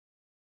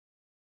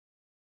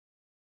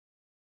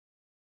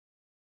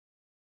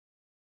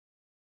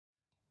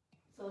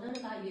So I don't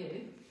know about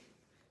you,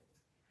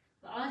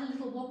 but I had a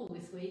little wobble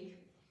this week.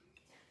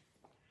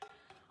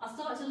 I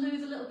started to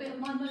lose a little bit of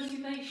my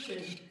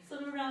motivation,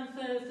 sort of around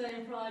Thursday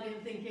and Friday,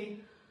 and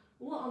thinking,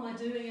 what am I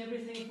doing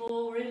everything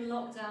for? We're in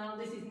lockdown,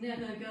 this is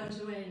never going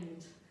to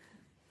end.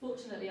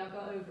 Fortunately, I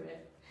got over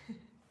it.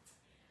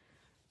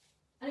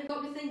 And it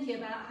got me thinking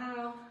about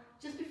how,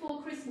 just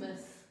before Christmas,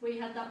 we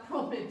had that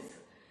promise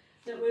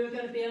that we were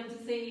going to be able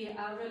to see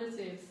our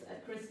relatives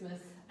at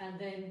Christmas, and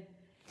then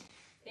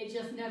it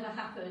just never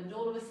happened.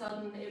 All of a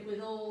sudden, it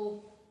was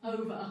all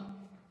over.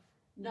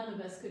 None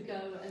of us could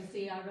go and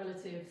see our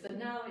relatives. And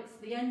now it's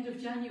the end of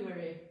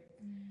January,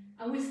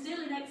 and we're still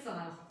in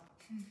exile.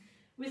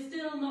 We're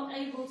still not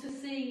able to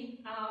see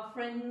our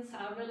friends,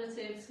 our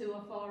relatives who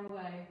are far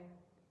away.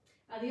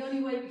 And the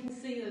only way we can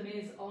see them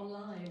is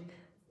online.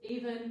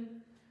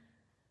 Even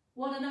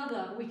one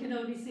another, we can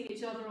only see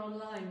each other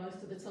online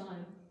most of the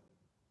time.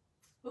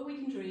 But we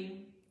can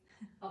dream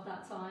of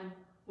that time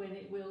when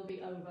it will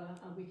be over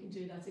and we can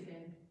do that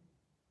again.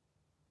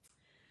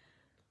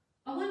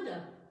 I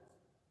wonder,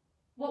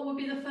 what would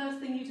be the first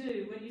thing you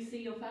do when you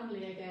see your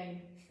family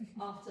again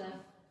after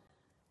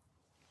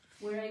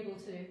we're able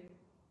to?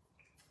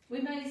 We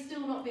may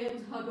still not be able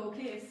to hug or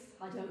kiss,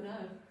 I don't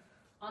know.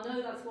 I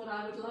know that's what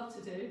I would love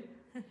to do,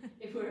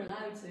 if we're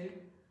allowed to.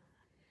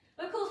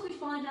 Of course, we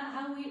find out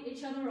how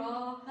each other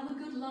are, have a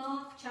good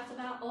laugh, chat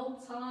about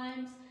old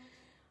times,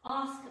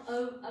 ask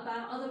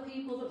about other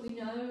people that we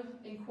know,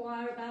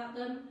 inquire about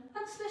them,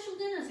 have a special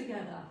dinner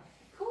together,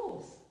 of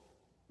course,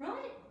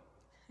 right?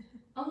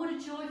 And what a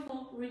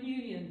joyful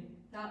reunion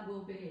that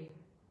will be.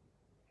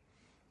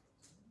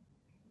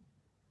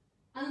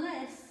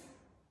 Unless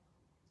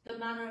the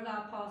manner of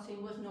our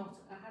parting was not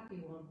a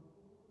happy one.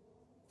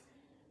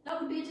 That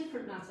would be a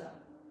different matter.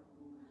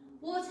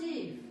 What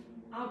if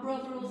our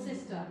brother or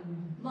sister,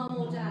 mum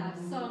or dad,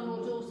 son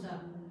or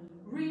daughter,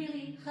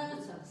 really hurt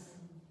us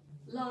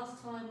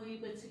last time we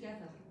were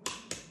together?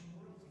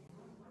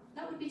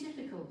 That would be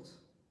difficult.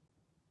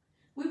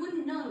 We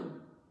wouldn't know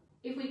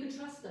if we could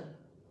trust them.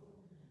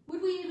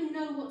 Would we even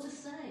know what to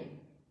say?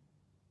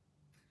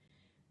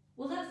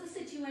 Well, that's the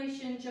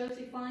situation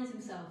Joseph finds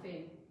himself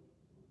in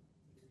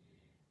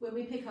when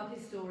we pick up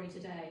his story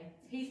today.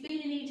 He's been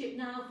in Egypt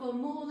now for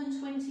more than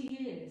 20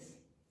 years.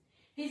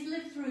 He's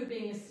lived through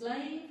being a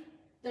slave,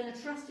 then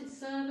a trusted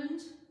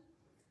servant,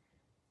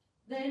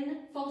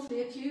 then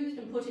falsely accused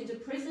and put into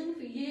prison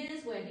for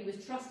years where he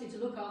was trusted to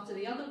look after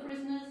the other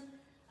prisoners,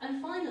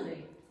 and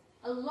finally,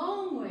 a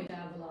long way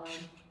down the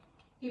line,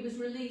 he was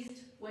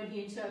released when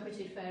he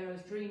interpreted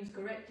Pharaoh's dreams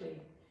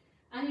correctly,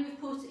 and he was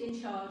put in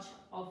charge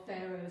of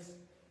Pharaoh's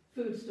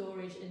food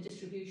storage and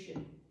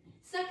distribution,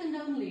 second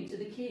only to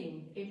the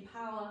king in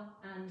power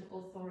and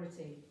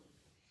authority.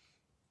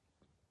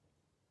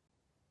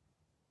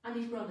 And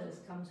his brothers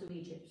come to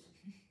Egypt.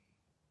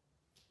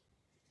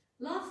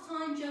 Last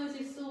time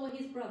Joseph saw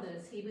his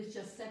brothers, he was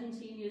just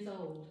 17 years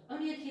old,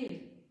 only a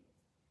kid,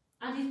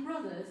 and his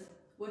brothers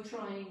were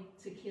trying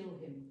to kill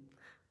him.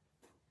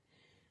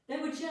 They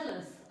were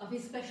jealous of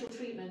his special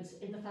treatment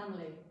in the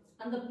family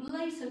and the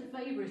blatant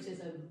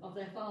favouritism of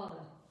their father.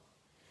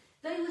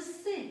 They were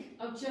sick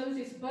of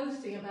Joseph's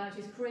boasting about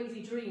his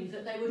crazy dreams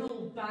that they would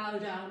all bow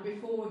down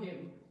before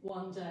him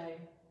one day.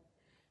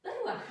 They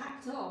were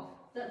hacked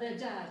off that their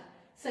dad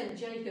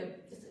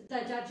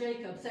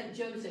Jacob sent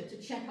Joseph to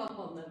check up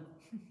on them.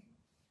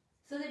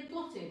 So they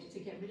plotted to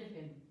get rid of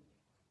him.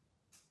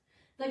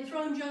 They'd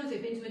thrown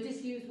Joseph into a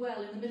disused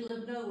well in the middle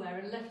of nowhere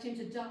and left him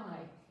to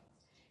die,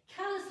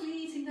 callously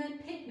eating their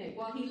picnic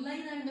while he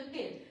lay there in the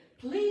pit,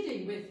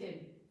 pleading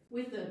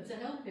with them to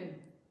help him.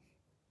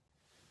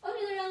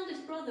 Only their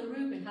eldest brother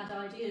Reuben had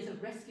ideas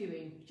of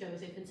rescuing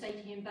Joseph and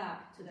taking him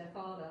back to their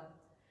father.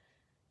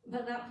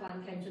 But that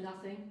plan came to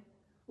nothing.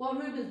 While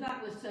Reuben's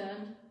back was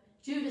turned,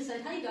 Judah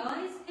said, "Hey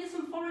guys, here's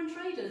some foreign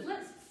traders.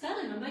 Let's sell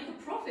him and make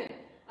a profit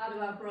out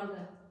of our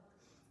brother."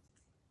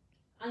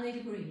 And they'd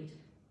agreed.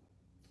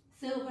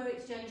 Silver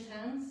exchanged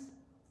hands,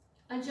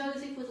 and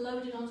Joseph was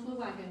loaded onto a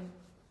wagon.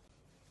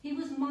 He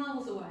was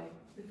miles away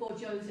before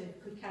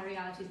Joseph could carry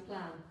out his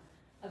plan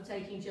of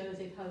taking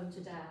Joseph home to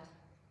Dad.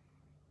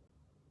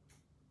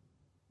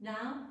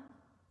 Now,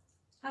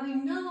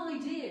 having no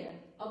idea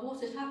of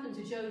what had happened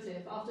to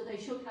Joseph after they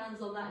shook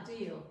hands on that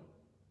deal,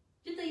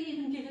 did they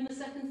even give him a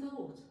second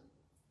thought?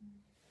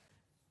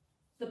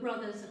 The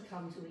brothers had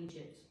come to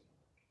Egypt.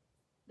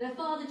 Their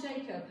father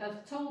Jacob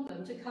had told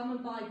them to come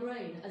and buy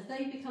grain as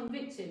they'd become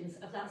victims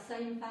of that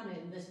same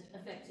famine that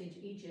affected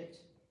Egypt.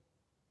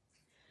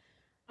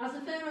 As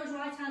the Pharaoh's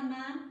right-hand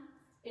man,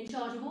 in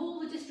charge of all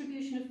the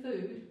distribution of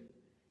food,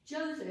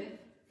 Joseph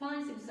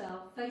finds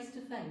himself face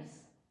to face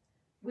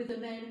with the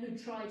men who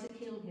tried to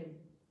kill him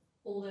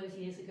all those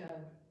years ago.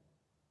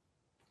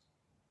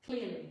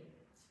 Clearly,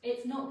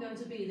 it's not going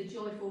to be the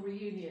joyful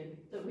reunion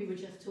that we were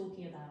just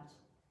talking about.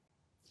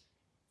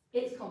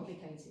 It's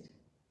complicated.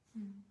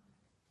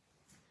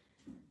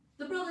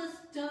 The brothers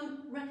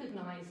don't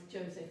recognise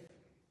Joseph.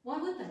 Why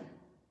would they?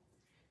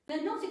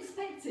 They're not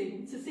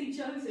expecting to see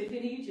Joseph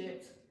in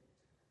Egypt.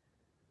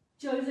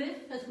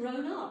 Joseph has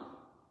grown up.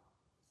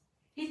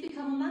 He's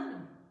become a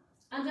man,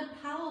 and a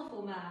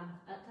powerful man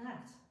at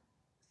that.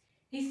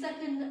 He's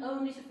second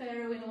only to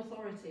Pharaoh in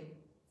authority.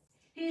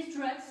 He is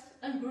dressed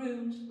and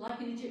groomed like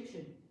an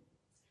Egyptian,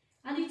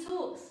 and he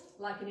talks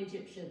like an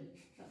Egyptian.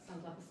 That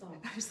sounds like a song.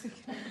 I was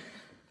thinking.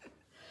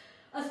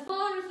 As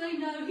far as they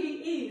know,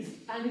 he is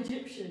an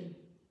Egyptian.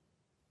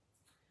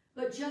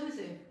 But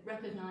Joseph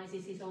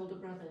recognises his older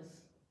brothers,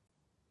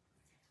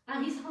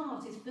 and his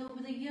heart is filled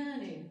with a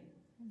yearning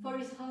for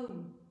his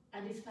home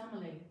and his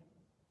family.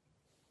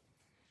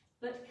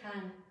 But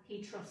can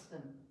he trust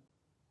them?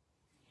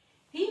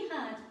 He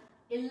had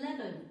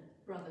 11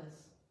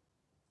 brothers,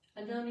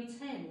 and only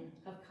 10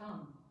 have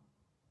come.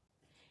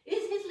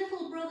 Is his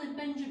little brother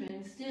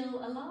Benjamin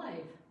still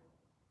alive?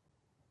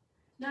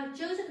 Now,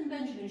 Joseph and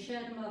Benjamin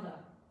shared a mother,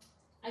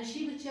 and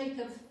she was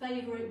Jacob's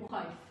favourite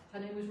wife. Her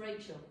name was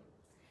Rachel.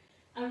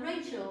 And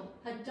Rachel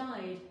had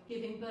died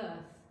giving birth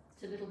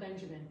to little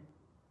Benjamin.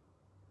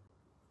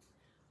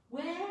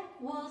 Where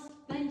was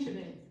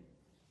Benjamin?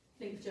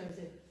 Thinks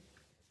Joseph.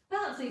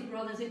 Perhaps these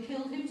brothers had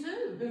killed him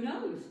too, who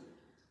knows?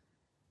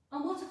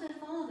 And what of their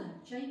father,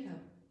 Jacob?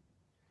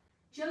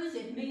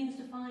 Joseph means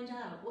to find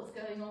out what's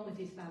going on with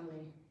his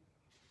family,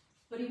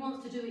 but he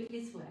wants to do it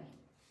his way.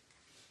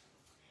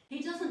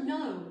 He doesn't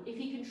know if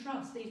he can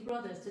trust these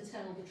brothers to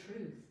tell the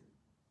truth.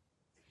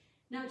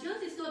 Now,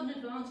 Joseph's got an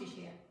advantage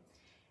here.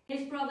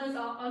 His brothers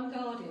are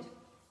unguarded,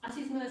 at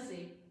his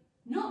mercy,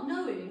 not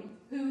knowing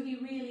who he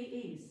really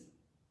is.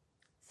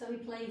 So he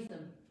plays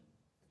them.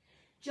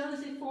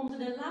 Joseph forms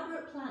an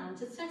elaborate plan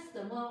to test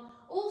them, while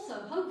also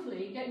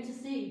hopefully getting to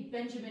see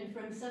Benjamin for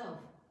himself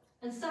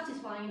and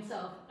satisfying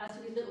himself as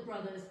to his little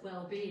brother's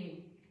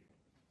well-being.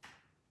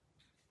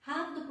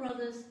 Have the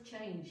brothers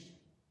changed?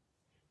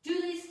 Do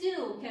they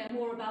still care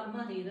more about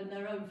money than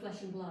their own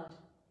flesh and blood?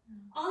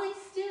 Are they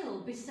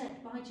still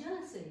beset by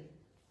jealousy?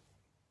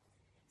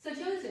 So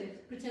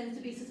Joseph pretends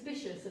to be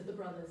suspicious of the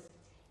brothers.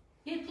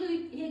 He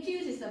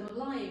accuses them of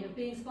lying, of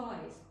being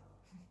spies.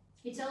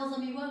 He tells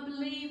them he won't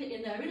believe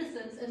in their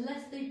innocence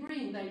unless they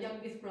bring their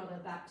youngest brother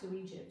back to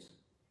Egypt.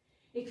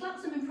 He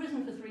claps them in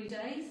prison for 3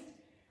 days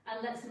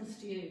and lets them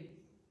stew.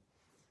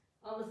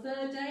 On the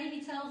 3rd day,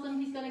 he tells them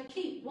he's going to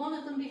keep one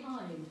of them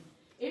behind,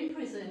 in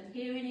prison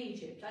here in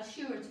Egypt as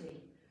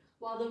surety,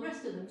 while the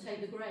rest of them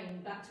take the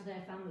grain back to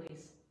their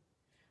families.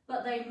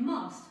 But they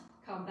must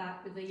come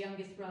back with the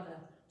youngest brother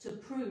to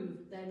prove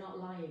they're not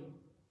lying.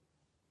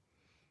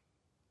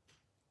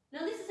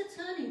 Now, this is a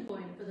turning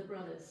point for the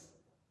brothers.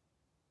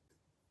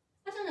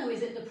 I don't know,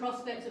 is it the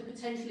prospect of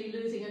potentially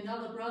losing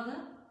another brother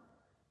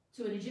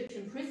to an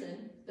Egyptian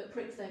prison that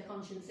pricks their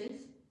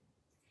consciences?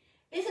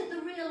 Is it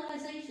the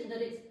realisation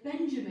that it's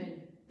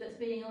Benjamin that's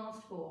being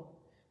asked for,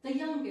 the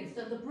youngest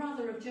and the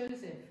brother of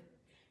Joseph?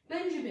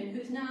 Benjamin,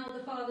 who's now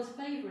the father's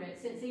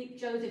favourite since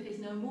Joseph is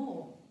no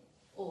more,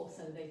 or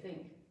so they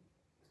think.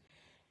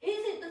 Is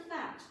it the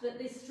fact that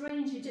this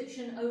strange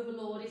Egyptian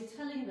overlord is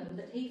telling them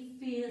that he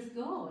fears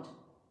God,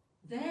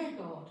 their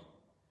God,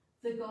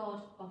 the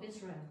God of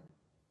Israel?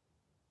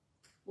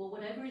 Well,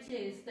 whatever it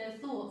is, their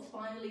thoughts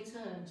finally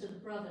turn to the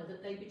brother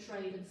that they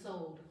betrayed and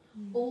sold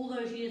all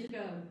those years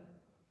ago.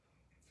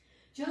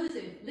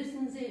 Joseph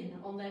listens in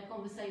on their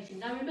conversation.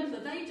 Now remember,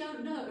 they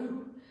don't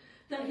know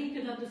that he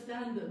can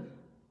understand them.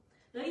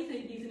 They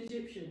think he's an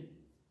Egyptian.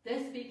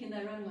 They're speaking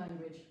their own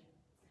language.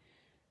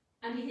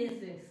 And he hears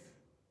this.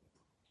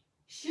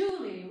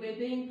 Surely we're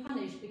being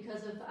punished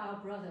because of our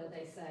brother,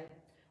 they say.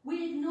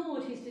 We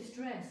ignored his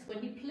distress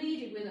when he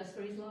pleaded with us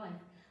for his life.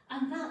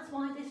 And that's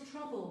why this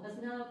trouble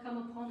has now come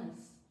upon us.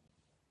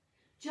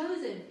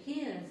 Joseph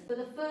hears for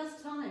the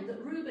first time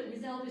that Reuben,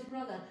 his eldest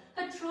brother,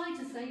 had tried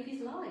to save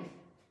his life,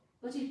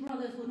 but his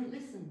brothers wouldn't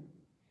listen.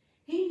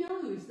 He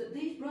knows that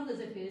these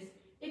brothers of his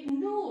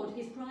ignored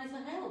his cries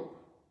for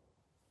help.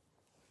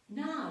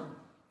 Now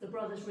the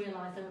brothers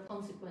realise there are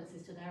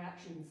consequences to their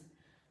actions.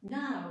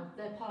 Now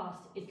their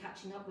past is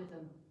catching up with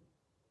them.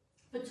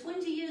 For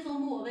 20 years or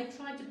more, they've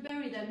tried to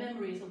bury their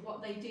memories of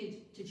what they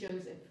did to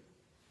Joseph.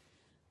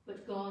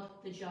 But God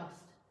the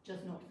just does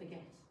not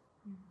forget.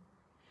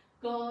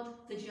 God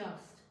the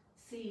just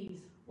sees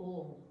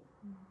all.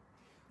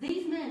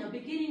 These men are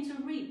beginning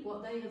to reap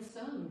what they have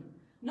sown.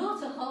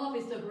 Not a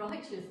harvest of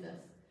righteousness,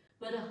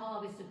 but a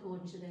harvest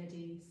according to their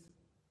deeds.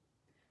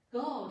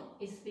 God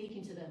is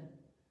speaking to them,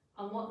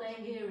 and what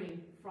they're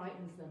hearing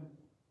frightens them.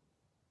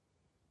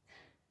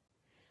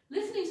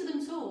 Listening to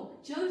them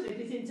talk, Joseph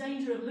is in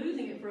danger of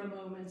losing it for a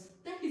moment.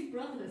 They're his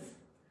brothers.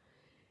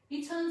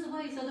 He turns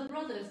away so the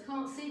brothers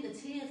can't see the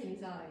tears in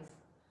his eyes.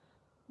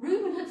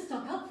 Reuben had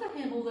stuck up for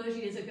him all those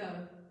years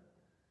ago.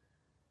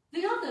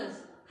 The others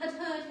had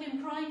heard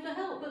him crying for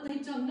help, but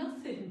they'd done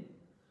nothing.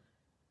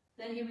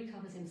 Then he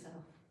recovers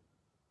himself.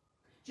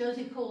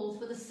 Joseph calls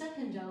for the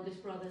second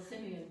eldest brother,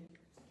 Simeon,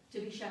 to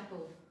be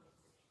shackled.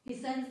 He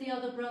sends the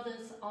other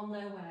brothers on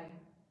their way,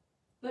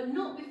 but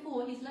not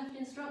before he's left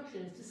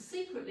instructions to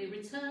secretly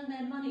return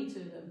their money to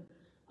them,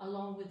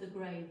 along with the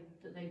grain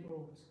that they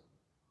brought.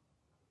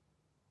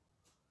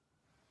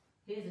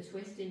 Here's a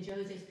twist in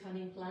Joseph's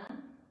cunning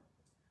plan.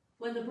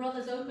 When the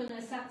brothers open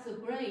their sacks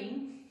of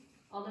grain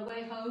on their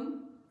way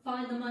home,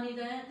 find the money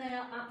there, they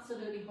are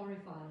absolutely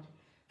horrified.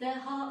 Their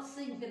hearts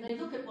sink and they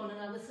look at one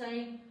another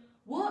saying,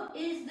 "What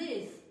is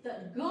this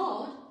that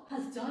God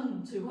has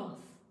done to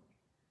us?"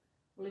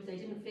 Well, if they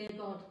didn't fear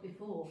God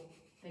before,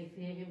 they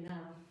fear him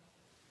now.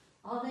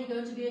 Are they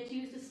going to be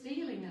accused of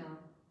stealing now?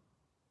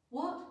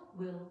 What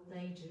will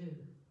they do?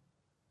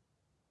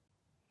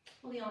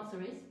 Well, the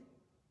answer is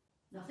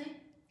nothing.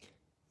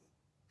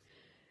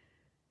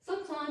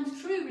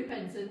 Sometimes true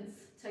repentance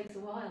takes a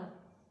while.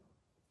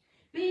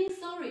 Being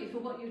sorry for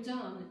what you've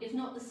done is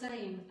not the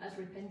same as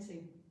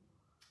repenting.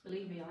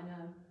 Believe me, I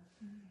know.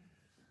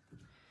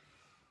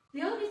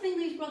 The only thing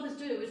these brothers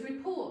do is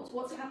report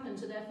what's happened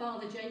to their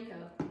father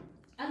Jacob,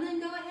 and then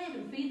go ahead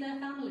and feed their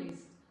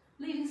families,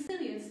 leaving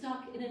Simeon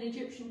stuck in an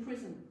Egyptian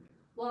prison,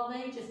 while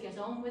they just get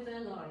on with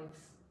their lives.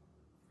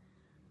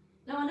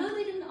 Now, I know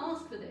they didn't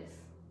ask for this,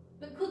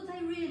 but could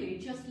they really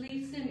just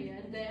leave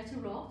Simeon there to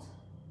rot?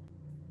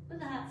 But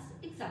that's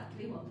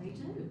exactly what they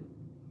do.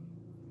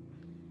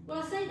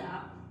 Well, I say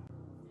that.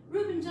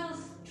 Reuben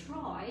does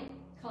try,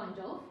 kind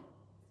of.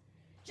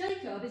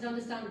 Jacob is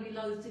understandably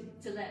loath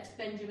to let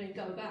Benjamin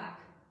go back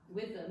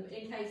with them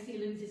in case he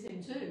loses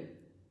him too.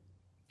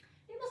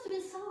 It must have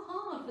been so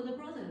hard for the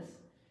brothers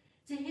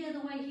to hear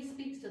the way he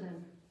speaks to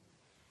them.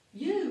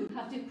 "You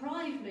have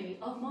deprived me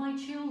of my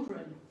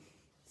children,"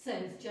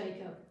 says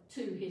Jacob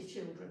to his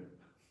children.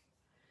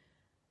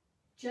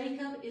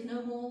 Jacob is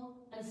no more,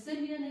 and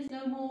Simeon is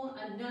no more,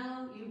 and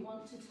now you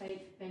want to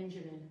take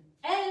Benjamin.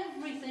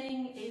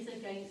 Everything is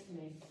against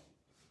me.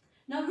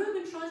 Now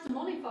Reuben tries to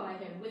mollify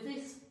him with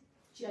this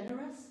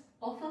generous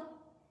offer.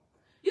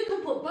 "You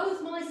can put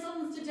both my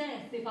sons to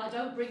death if I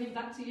don't bring him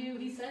back to you,"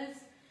 he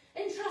says.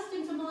 "Entrust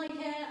him to my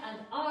care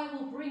and I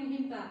will bring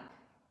him back."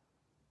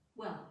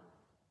 Well,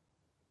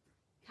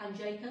 can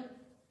Jacob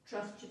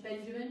trust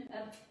Benjamin?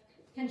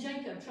 Can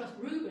Jacob trust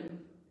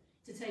Reuben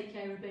to take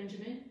care of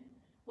Benjamin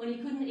when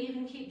he couldn't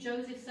even keep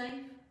Joseph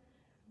safe?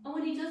 And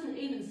when he doesn't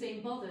even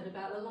seem bothered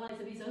about the lives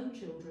of his own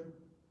children?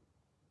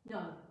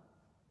 No.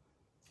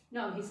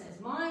 No, he says,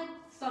 "My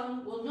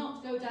son will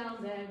not go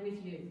down there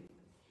with you.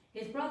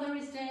 His brother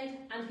is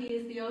dead and he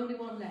is the only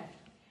one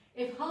left.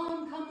 If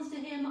harm comes to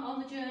him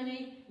on the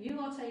journey you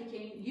are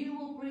taking, you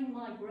will bring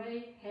my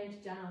grey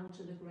head down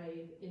to the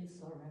grave in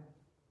sorrow."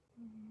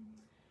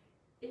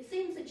 It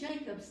seems that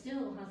Jacob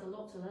still has a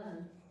lot to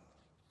learn.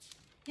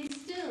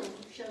 He's still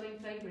showing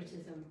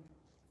favouritism.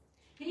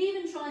 He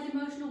even tries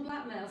emotional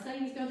blackmail,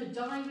 saying he's going to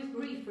die with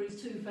grief for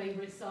his two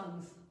favourite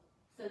sons.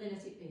 So they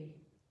let it be.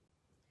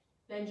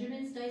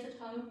 Benjamin stays at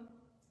home.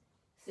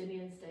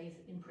 Simeon stays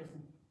in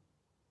prison.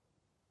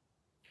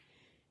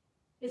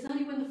 It's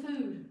only when the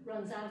food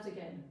runs out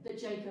again that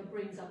Jacob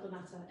brings up the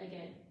matter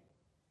again.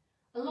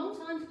 A long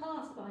time's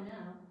passed by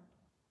now.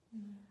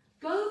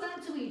 "Go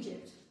back to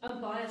Egypt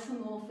and buy us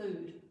some more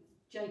food,"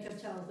 Jacob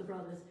tells the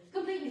brothers,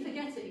 completely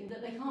forgetting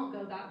that they can't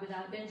go back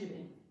without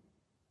Benjamin.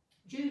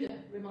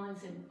 Judah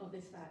reminds him of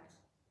this fact.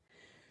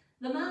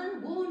 "The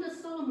man warned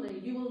us solemnly,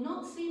 'You will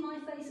not see my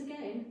face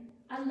again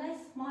unless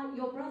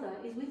your brother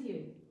is with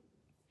you.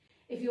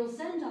 If you'll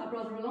send our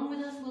brother along with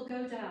us, we'll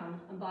go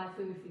down and buy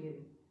food for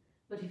you.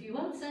 But if you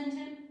won't send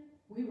him,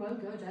 we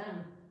won't go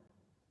down.'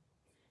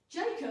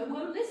 Jacob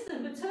won't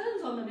listen, but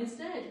turns on them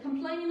instead,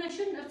 complaining they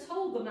shouldn't have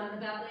told the man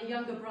about their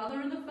younger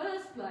brother in the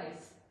first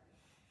place.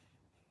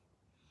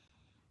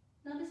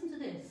 Now listen to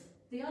this.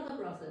 The other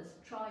brothers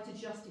try to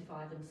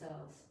justify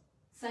themselves,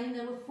 saying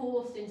they were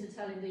forced into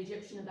telling the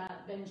Egyptian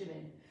about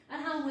Benjamin,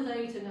 and how were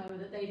they to know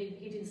that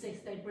he'd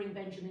insist they'd bring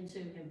Benjamin to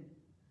him?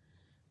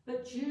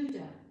 But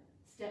Judah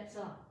steps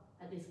up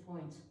at this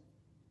point.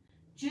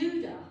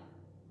 Judah,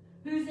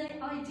 whose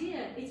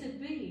idea it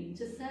had been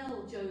to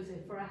sell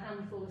Joseph for a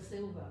handful of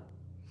silver.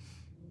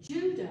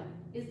 Judah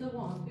is the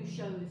one who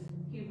shows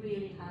he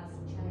really has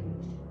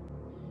changed.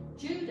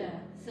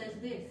 Judah says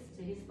this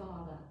to his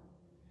father: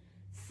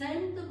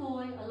 "Send the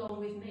boy along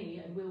with me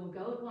and we will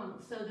go at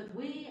once, so that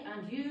we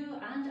and you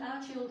and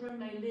our children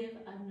may live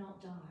and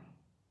not die.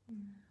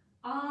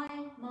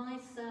 I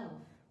myself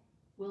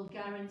will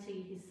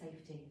guarantee his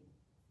safety.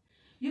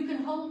 You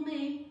can hold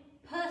me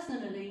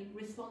personally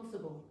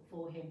responsible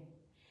for him.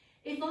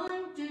 If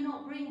I do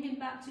not bring him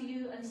back to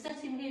you and set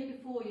him here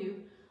before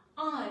you,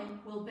 I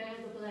will bear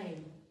the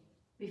blame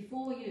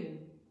before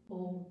you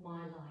all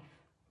my life."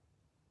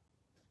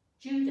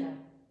 Judah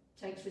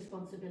takes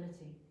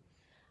responsibility,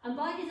 and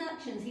by his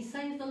actions he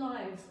saves the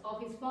lives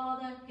of his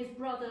father, his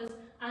brothers,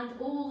 and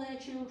all their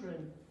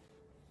children,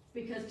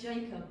 because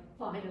Jacob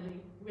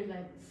finally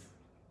relents.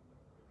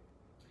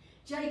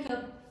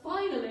 Jacob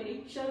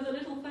finally shows a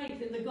little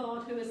faith in the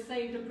God who has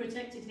saved and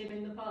protected him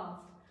in the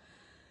past.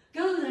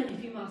 "Go then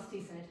if you must,"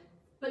 he said,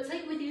 "but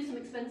take with you some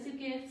expensive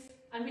gifts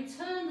and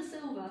return the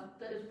silver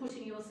that is put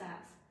in your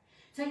sacks.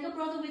 Take your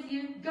brother with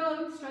you,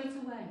 go straight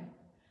away,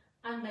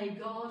 and may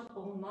God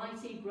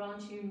Almighty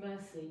grant you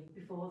mercy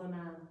before the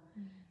man,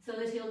 so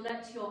that he'll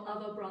let your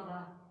other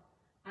brother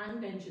and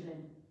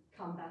Benjamin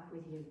come back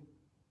with you."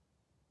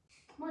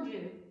 Mind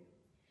you,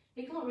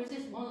 he can't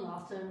resist one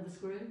last turn of the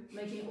screw,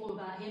 making it all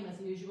about him as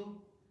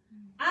usual.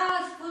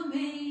 As for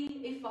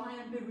me, if I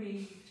am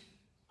bereaved,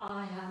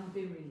 I am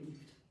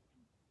bereaved.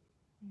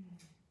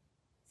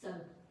 So,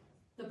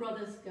 the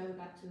brothers go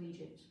back to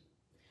Egypt.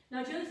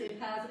 Now Joseph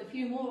has a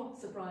few more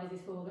surprises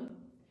for them.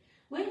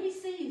 When he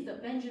sees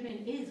that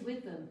Benjamin is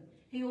with them,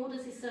 he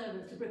orders his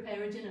servants to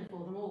prepare a dinner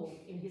for them all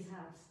in his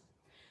house.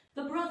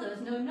 The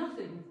brothers know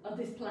nothing of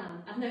this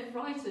plan, and they're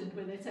frightened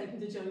when they're taken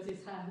to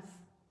Joseph's house.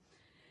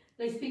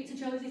 They speak to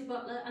Joseph's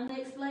butler and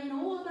they explain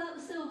all about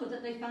the silver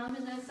that they found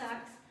in their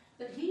sacks,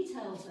 but he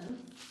tells them,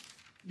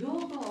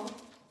 your God,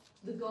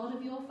 the God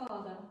of your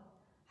father,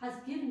 has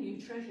given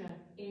you treasure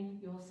in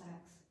your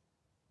sacks.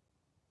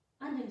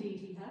 And indeed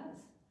he has,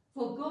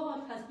 for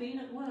God has been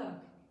at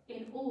work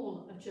in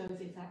all of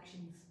Joseph's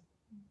actions.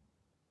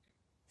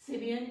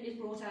 Simeon is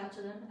brought out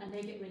to them and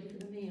they get ready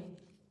for the meal.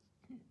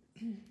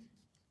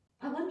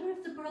 I wonder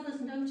if the brothers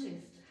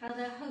noticed how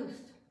their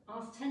host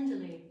asked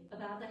tenderly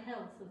about the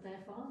health of their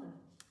father.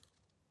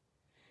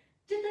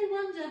 Did they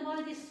wonder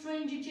why this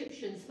strange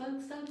Egyptian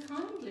spoke so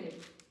kindly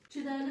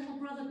to their little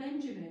brother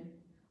Benjamin,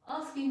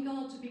 asking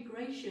God to be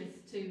gracious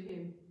to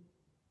him?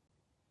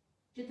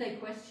 Did they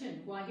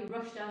question why he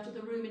rushed out of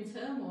the room in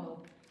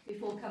turmoil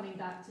before coming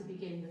back to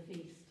begin the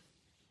feast?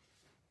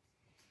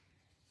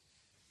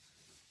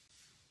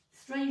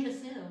 Stranger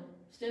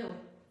still,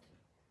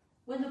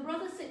 when the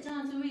brothers sit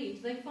down to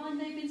eat, they find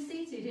they've been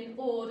seated in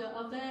order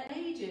of their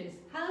ages.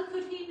 How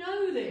could he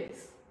know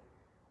this?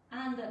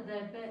 And that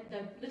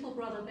their little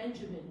brother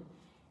Benjamin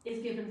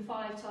is given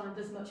 5 times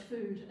as much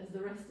food as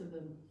the rest of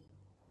them.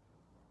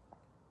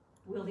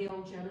 Will the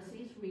old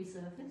jealousies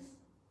resurface?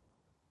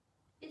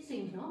 It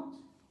seems not.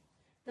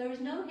 There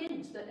is no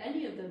hint that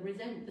any of them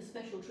resent the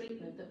special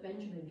treatment that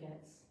Benjamin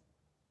gets.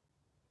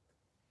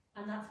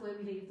 And that's where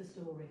we leave the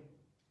story.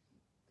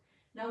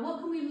 Now, what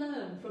can we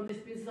learn from this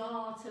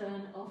bizarre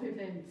turn of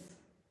events?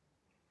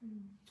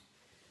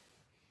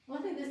 Well,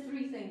 I think there's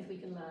 3 things we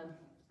can learn,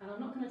 and I'm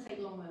not going to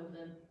take long over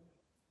them.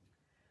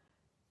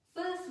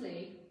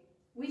 Firstly,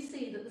 we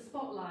see that the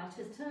spotlight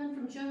has turned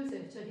from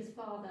Joseph to his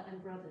father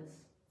and brothers.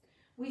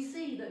 We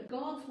see that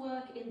God's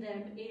work in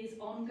them is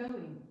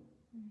ongoing.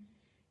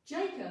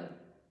 Jacob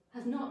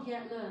has not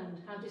yet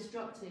learned how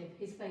destructive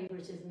his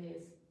favouritism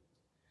is,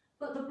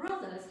 but the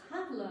brothers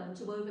have learned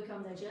to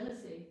overcome their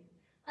jealousy,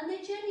 and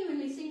they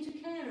genuinely seem to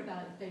care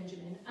about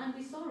Benjamin and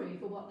be sorry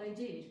for what they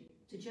did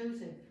to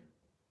Joseph.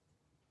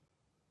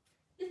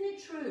 Isn't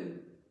it true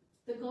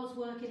that God's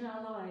work in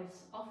our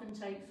lives often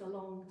takes a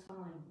long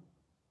time?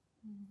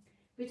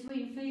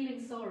 Between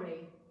feeling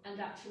sorry and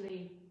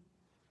actually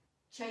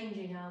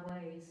changing our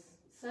ways.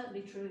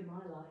 Certainly true in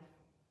my life.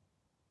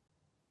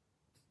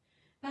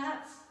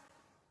 Perhaps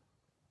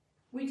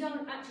we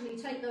don't actually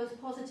take those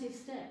positive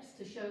steps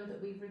to show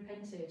that we've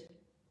repented.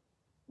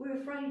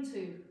 We're afraid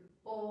to,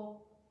 or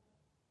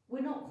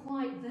we're not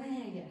quite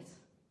there yet.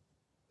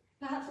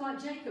 Perhaps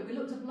like Jacob, we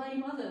look to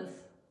blame others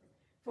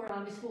for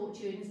our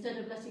misfortune instead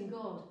of letting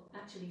God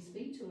actually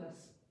speak to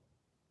us.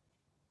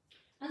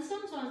 And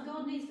sometimes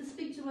God needs to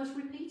speak to us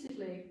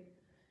repeatedly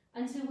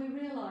until we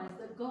realise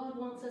that God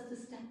wants us to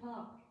step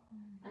up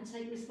and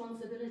take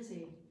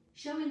responsibility,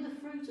 showing the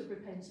fruit of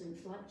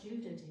repentance like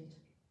Judah did.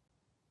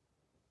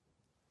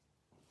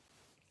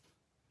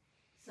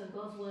 So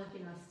God's work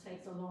in us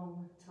takes a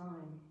long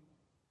time.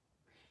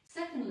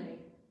 Secondly,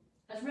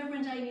 as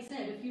Reverend Amy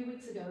said a few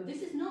weeks ago,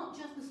 this is not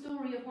just the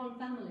story of one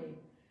family,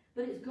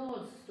 but it's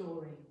God's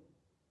story.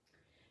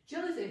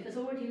 Joseph has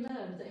already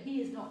learned that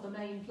he is not the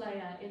main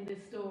player in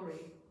this story.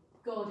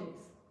 God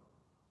is.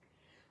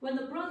 When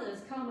the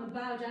brothers come and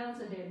bow down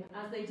to him,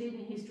 as they did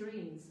in his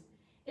dreams,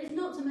 it's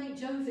not to make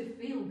Joseph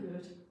feel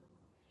good.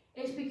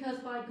 It's because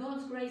by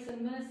God's grace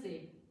and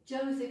mercy,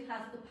 Joseph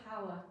has the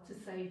power to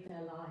save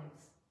their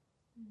lives.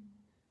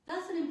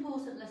 That's an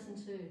important lesson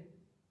too.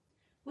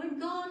 When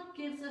God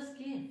gives us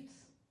gifts,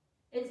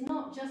 it's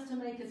not just to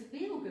make us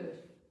feel good,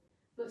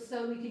 but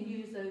so we can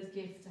use those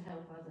gifts to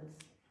help others.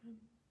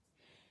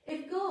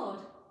 If God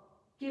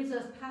gives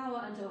us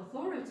power and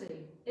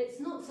authority, it's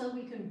not so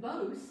we can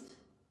boast,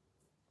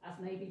 as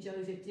maybe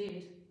Joseph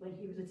did when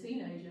he was a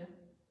teenager,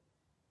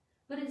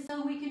 but it's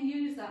so we can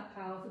use that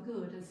power for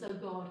good and so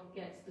God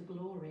gets the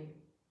glory.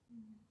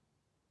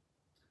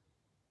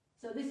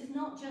 So this is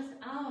not just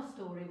our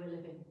story we're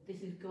living,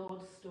 this is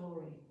God's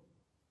story.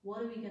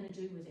 What are we going to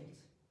do with it?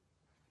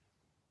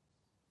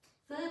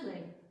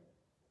 Thirdly,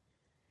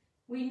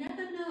 we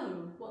never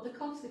know what the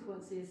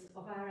consequences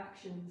of our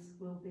actions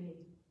will be.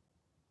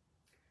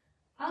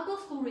 Our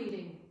gospel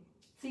reading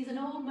sees an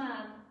old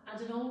man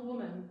and an old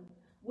woman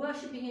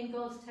worshipping in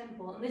God's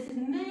temple, and this is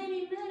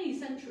many, many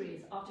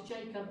centuries after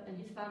Jacob and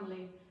his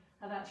family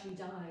have actually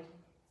died.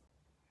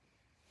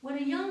 When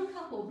a young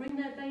couple bring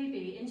their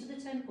baby into the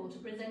temple to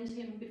present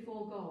him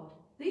before God,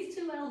 these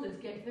 2 elders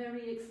get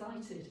very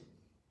excited.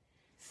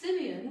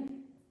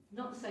 Simeon,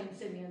 not the same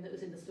Simeon that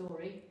was in the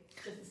story,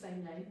 just the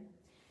same name,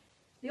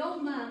 the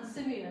old man,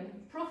 Simeon,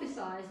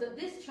 prophesies that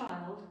this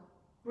child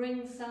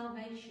brings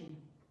salvation,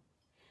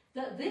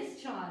 that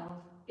this child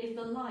is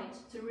the light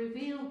to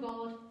reveal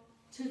God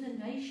to the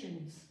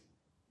nations.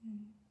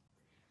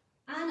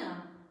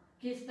 Anna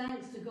gives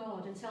thanks to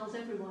God and tells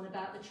everyone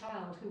about the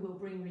child who will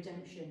bring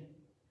redemption.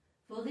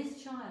 For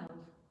this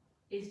child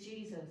is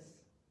Jesus,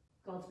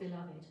 God's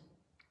beloved.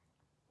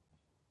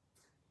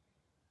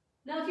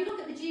 Now, if you look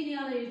at the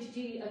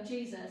genealogy of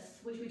Jesus,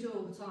 which we do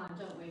all the time,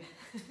 don't we?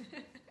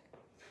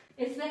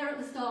 It's there at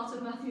the start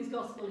of Matthew's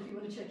Gospel if you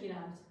want to check it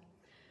out.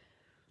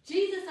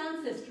 Jesus'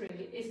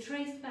 ancestry is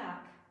traced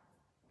back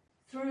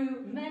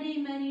through many,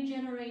 many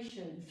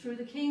generations, through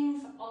the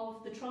kings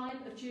of the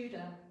tribe of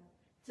Judah,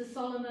 to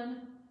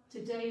Solomon,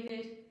 to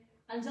David,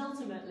 and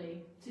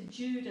ultimately to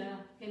Judah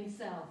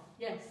himself.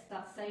 Yes,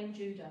 that same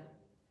Judah.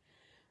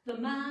 The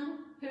man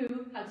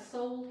who had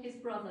sold his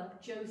brother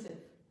Joseph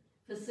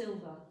for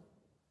silver,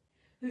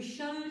 who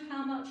showed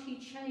how much he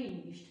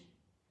changed,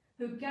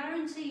 who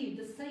guaranteed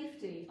the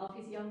safety of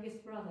his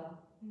youngest brother.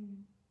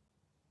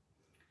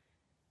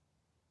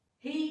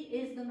 He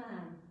is the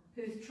man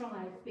whose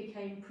tribe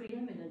became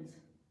preeminent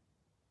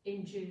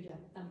in Judah,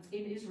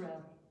 in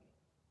Israel.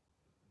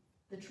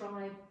 The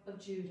tribe of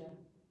Judah.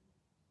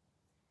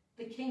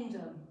 The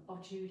kingdom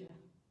of Judah.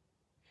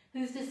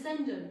 Whose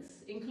descendants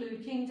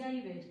include King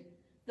David,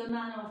 the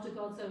man after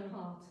God's own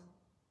heart,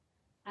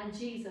 and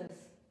Jesus,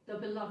 the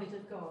beloved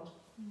of God,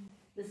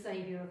 the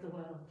Saviour of the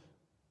world.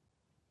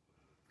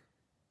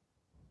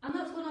 And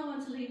that's what I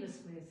want to leave us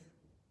with.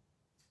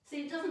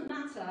 See, it doesn't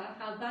matter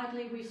how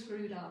badly we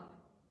screwed up.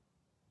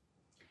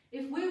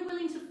 If we're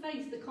willing to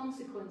face the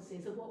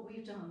consequences of what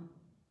we've done,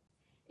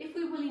 if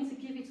we're willing to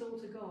give it all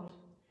to God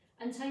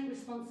and take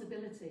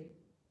responsibility,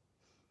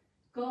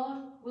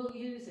 God will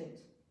use it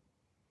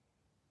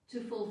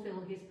to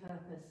fulfill his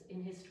purpose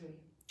in history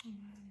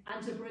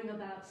and to bring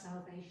about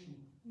salvation.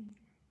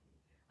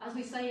 As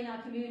we say in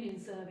our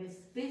communion service,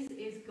 this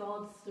is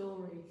God's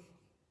story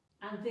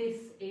and this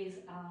is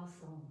our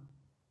song.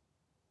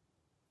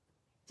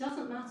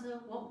 Doesn't matter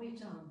what we've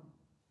done,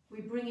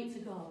 we bring it to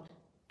God.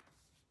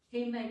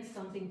 He makes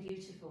something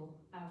beautiful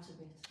out of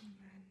it.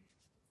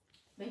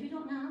 Maybe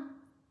not now,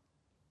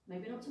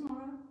 maybe not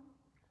tomorrow,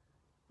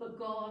 but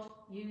God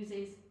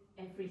uses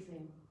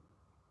everything.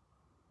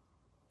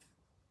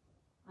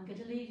 I'm going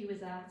to leave you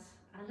with that,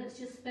 and let's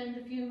just spend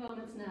a few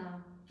moments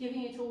now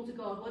giving it all to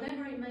God,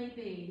 whatever it may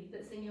be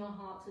that's in your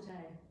heart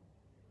today.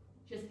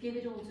 Just give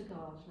it all to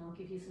God, and I'll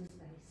give you some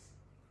space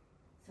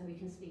so he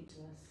can speak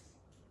to us.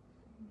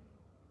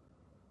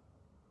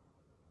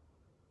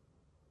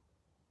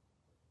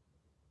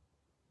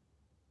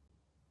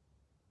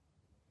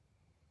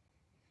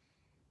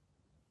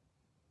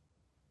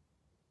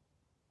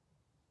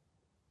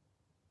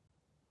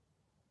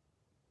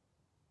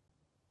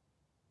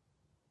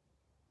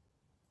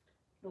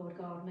 Lord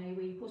God, may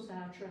we put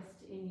our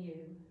trust in you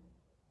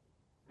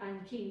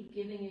and keep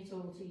giving it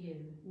all to you,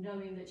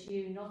 knowing that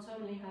you not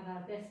only have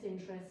our best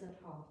interests at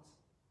heart,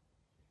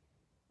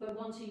 but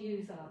want to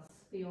use us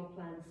for your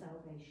planned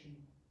salvation.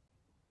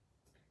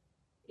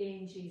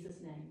 In Jesus'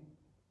 name,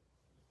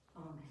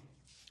 amen.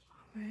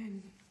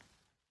 Amen.